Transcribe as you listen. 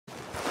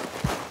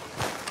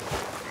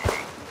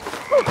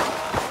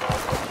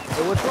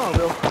what's wrong,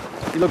 Bill?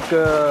 You look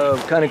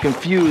kind of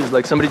confused,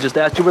 like somebody just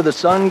asked you where the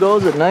sun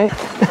goes at night.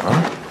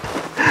 Huh?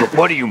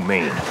 What do you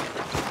mean?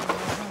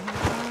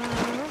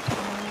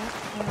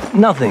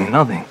 Nothing.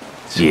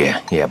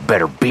 Yeah,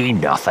 better be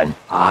nothing.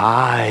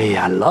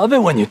 I love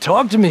it when you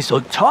talk to me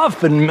so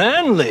tough and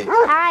manly.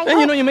 Hi.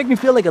 And you make me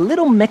feel like a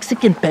little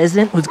Mexican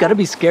peasant who's got to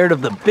be scared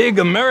of the big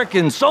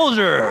American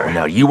soldier.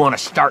 Now, you want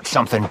to start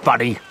something,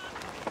 buddy?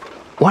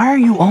 Why are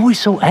you always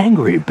so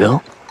angry,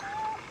 Bill?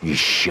 You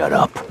shut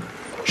up.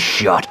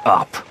 Shut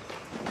up.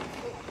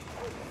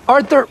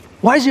 Arthur,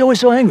 why is he always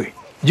so angry?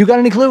 You got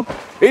any clue?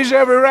 He's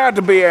every right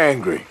to be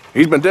angry.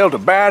 He's been dealt a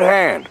bad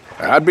hand.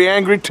 I'd be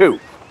angry too.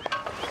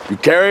 You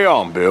carry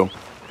on, Bill.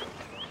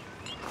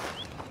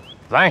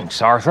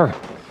 Thanks, Arthur.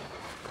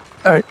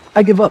 All right,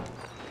 I give up.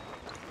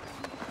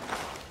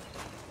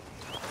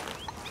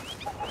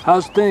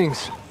 How's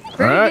things?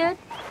 Pretty good.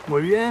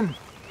 Muy bien.